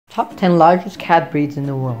Top 10 largest cat breeds in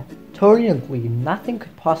the world. Totally agree, nothing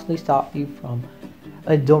could possibly stop you from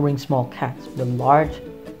adoring small cats. The large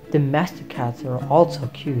domestic cats are also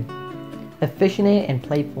cute, affectionate and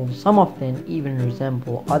playful. Some of them even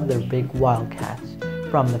resemble other big wild cats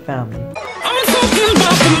from the family.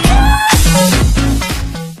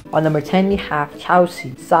 On number 10 we have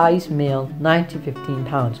Chelsea, size male 9 to 15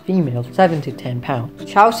 pounds, female 7 to 10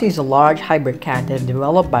 pounds. Chelsea is a large hybrid cat that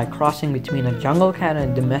developed by crossing between a jungle cat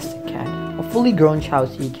and a domestic cat. A fully grown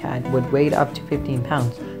Chelsea cat would weigh up to 15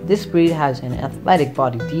 pounds. This breed has an athletic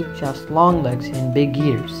body, deep chest, long legs, and big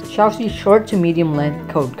ears. Chelsea's short to medium length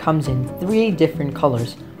coat comes in 3 different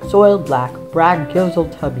colors: soil black, black grizzle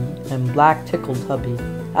tabby, and black tickle tabby.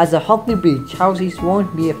 As a healthy breed, Chelseas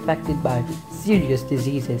won't be affected by serious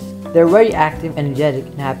diseases. They're very active, energetic,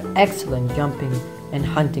 and have excellent jumping and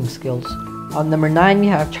hunting skills. On number 9 we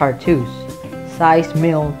have Chartreuse, size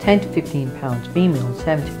male 10 to 15 pounds, female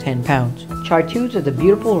 7 to 10 pounds. Chartreuse is a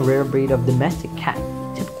beautiful rare breed of domestic cat,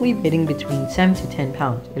 typically weighing between 7 to 10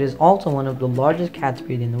 pounds. It is also one of the largest cat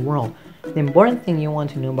breeds in the world. The important thing you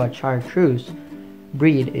want to know about Chartreuse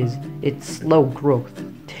breed is its slow growth.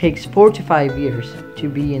 It takes 4 to 5 years to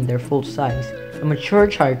be in their full size. A mature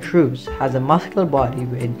Chartreuse has a muscular body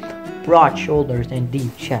with broad shoulders and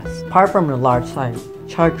deep chest. Apart from the large size,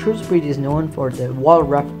 Chartreuse breed is known for the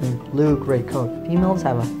well-refined blue-gray coat. Females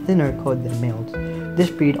have a thinner coat than males. This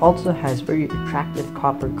breed also has very attractive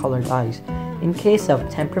copper-colored eyes. In case of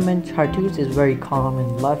temperament, Chartreuse is very calm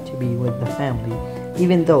and love to be with the family.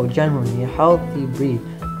 Even though generally a healthy breed,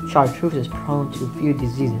 Chartreuse is prone to a few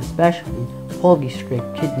diseases, especially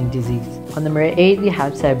polycystic kidney disease. On number 8 we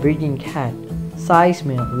have Siberian cat, size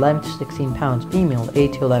male 11 to 16 pounds, female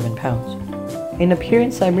 8 to 11 pounds. In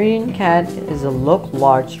appearance, Siberian cat is a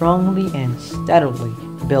large, strongly and steadily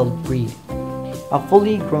built breed. A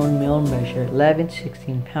fully grown male measures 11 to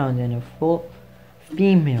 16 pounds and a full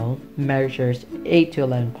female measures 8 to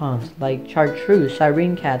 11 pounds. Like Chartreuse,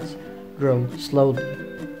 Siberian cats grow slowly.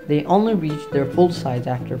 They only reach their full size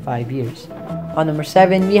after 5 years. On number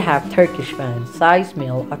 7 we have Turkish F.R.I.E.N.D, size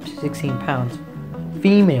male up to 16 pounds,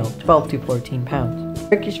 female 12 to 14 pounds.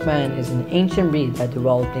 Turkish F.R.I.E.N.D is an ancient breed that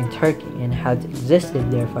developed in Turkey and has existed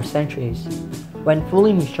there for centuries. When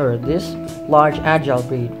fully mature, this large agile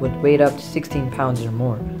breed would weigh up to 16 pounds or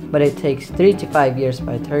more, but it takes 3 to 5 years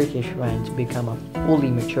for Turkish F.R.I.E.N.D to become a fully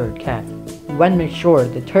mature cat. When mature,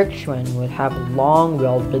 the Turkish F.R.I.E.N.D would have a long,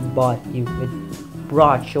 well-built body with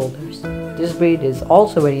broad shoulders. This breed is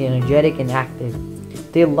also very energetic and active.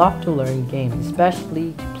 They love to learn games,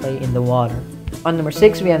 especially to play in the water. On number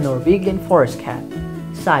 6 we have Norwegian forest cat,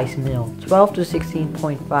 size male 12 to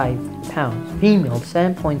 16.5 pounds, female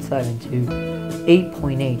 7.7 to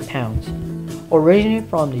 8.8 pounds. Originating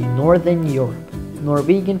from the northern Europe,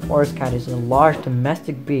 Norwegian forest cat is a large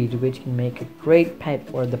domestic breed which can make a great pet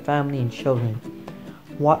for the family and children.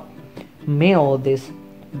 What male this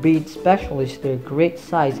breed special is their great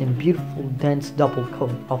size and beautiful dense double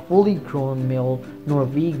coat. A fully grown male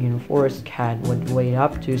Norwegian forest cat would weigh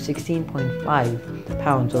up to 16.5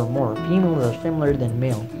 pounds or more. Females are similar than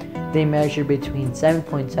male. They measure between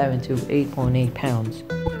 7.7 to 8.8 pounds.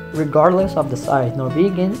 Regardless of the size,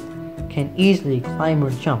 Norwegians can easily climb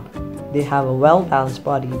or jump. They have a well-balanced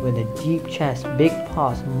body with a deep chest, big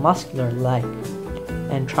paws, muscular leg,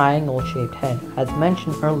 and triangle-shaped head. As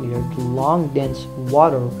mentioned earlier, the long, dense,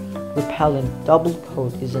 water-repellent double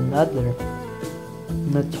coat is another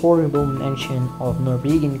notable mention of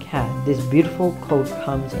Norwegian cat. This beautiful coat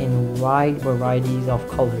comes in wide varieties of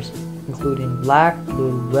colors, including black,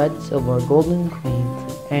 blue, red, silver, golden, cream,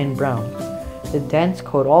 and brown. The dense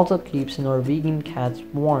coat also keeps Norwegian cats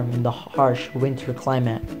warm in the harsh winter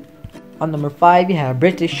climate. On number 5 we have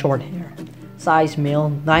British Shorthair, size male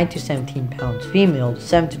 9 to 17 pounds, female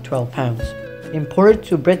 7 to 12 pounds. Imported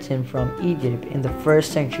to Britain from Egypt in the 1st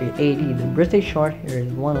century AD, the British Shorthair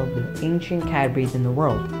is one of the ancient cat breeds in the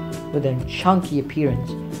world. With a chunky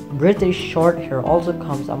appearance, British Shorthair also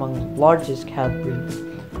comes among the largest cat breeds.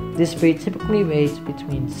 This breed typically weighs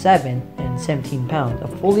between 7 and 17 pounds. A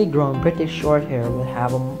fully grown British Shorthair would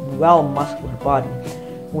have a well-muscular body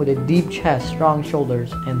with a deep chest, strong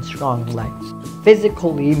shoulders, and strong legs.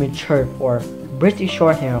 Physically mature for British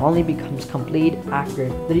Shorthair only becomes complete after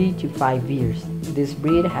 3 to 5 years. This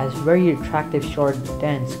breed has very attractive short,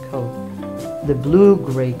 dense coat. The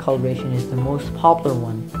blue-gray coloration is the most popular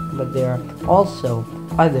one, but there are also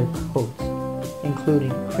other coats,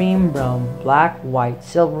 including cream brown, black, white,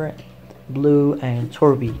 silver, blue, and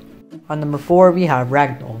turby. On number 4 we have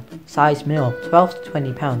Ragdoll, size male 12 to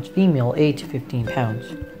 20 pounds, female 8 to 15 pounds.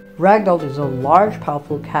 Ragdoll is a large,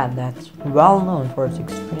 powerful cat that's well known for its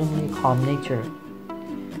extremely calm nature.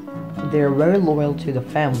 They are very loyal to the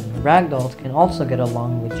family. Ragdolls can also get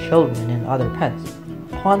along with children and other pets.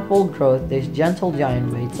 Upon full growth, this gentle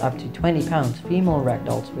giant weighs up to 20 pounds. Female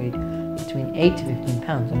ragdolls weigh between 8 to 15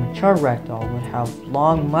 pounds. A mature ragdoll would have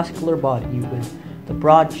long, muscular body with the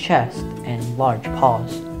broad chest and large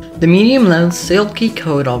paws. The medium-length silky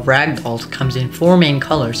coat of ragdolls comes in 4 main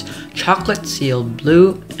colors: chocolate, seal,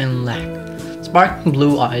 blue, and black. Sparkling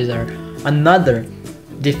blue eyes are another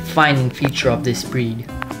defining feature of this breed.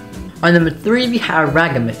 On number 3 we have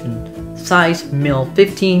Ragamuffin. Size male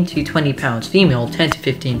 15 to 20 pounds, female 10 to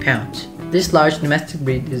 15 pounds. This large domestic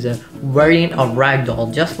breed is a variant of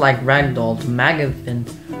Ragdoll. Just like Ragdoll, the Ragamuffin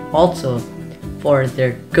also for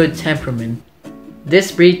their good temperament.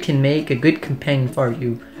 This breed can make a good companion for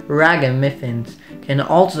you. Ragamuffins can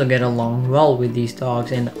also get along well with these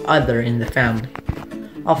dogs and other in the family.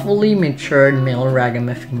 A fully matured male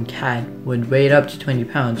ragamuffin cat would weigh up to 20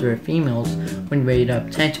 pounds, where females would weigh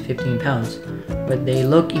up 10 to 15 pounds. But they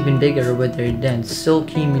look even bigger with their dense,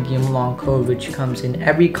 silky, medium-long coat which comes in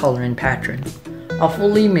every color and pattern. A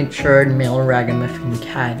fully matured male ragamuffin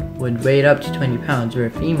cat would weigh up to 20 pounds,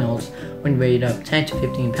 where females would weigh up 10 to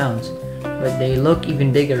 15 pounds. But they look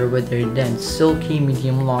even bigger with their dense, silky,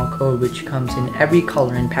 medium-long coat which comes in every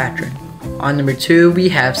color and pattern. On number 2 we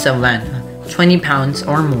have Savannah, 20 pounds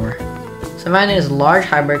or more. Savannah is a large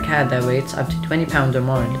hybrid cat that weighs up to 20 pounds or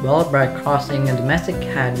more, developed by crossing a domestic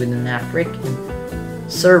cat with an African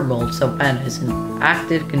serval. Savannah is an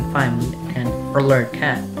active confinement and alert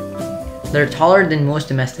cat. They're taller than most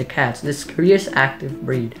domestic cats. This curious active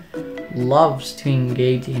breed loves to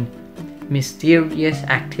engage in mysterious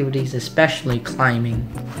activities, especially climbing.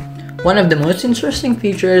 One of the most interesting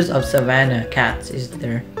features of Savannah cats is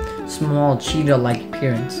their small cheetah-like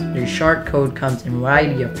appearance. Their short coat comes in a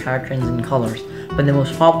variety of patterns and colors, but the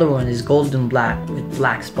most popular one is golden black with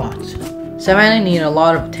black spots. Savannah need a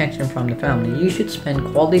lot of attention from the family. You should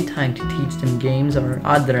spend quality time to teach them games or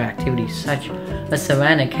other activities. Such a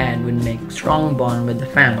Savannah cat would make a strong bond with the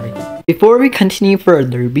family. Before we continue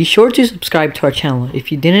further, be sure to subscribe to our channel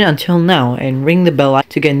if you didn't until now, and ring the bell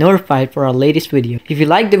to get notified for our latest video. If you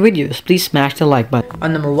like the videos, please smash the like button.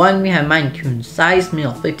 On number 1 we have Maine Coon. Size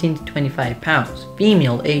male 15 to 25 pounds,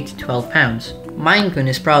 female 8 to 12 pounds. Maine Coon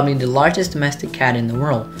is probably the largest domestic cat in the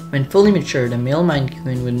world. When fully matured, a male Maine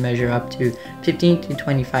Coon would measure up to 15 to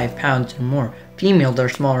 25 pounds or more. Females are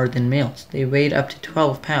smaller than males. They weigh up to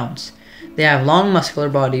 12 pounds. They have long muscular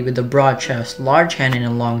body with a broad chest, large hand, and a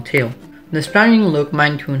long tail. The stunning look,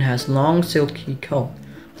 Maine Coon has long silky coat.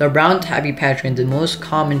 The brown tabby pattern is the most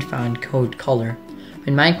common found coat color.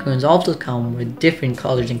 But Maine Coons also come with different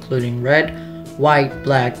colors including red, white,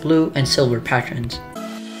 black, blue, and silver patterns.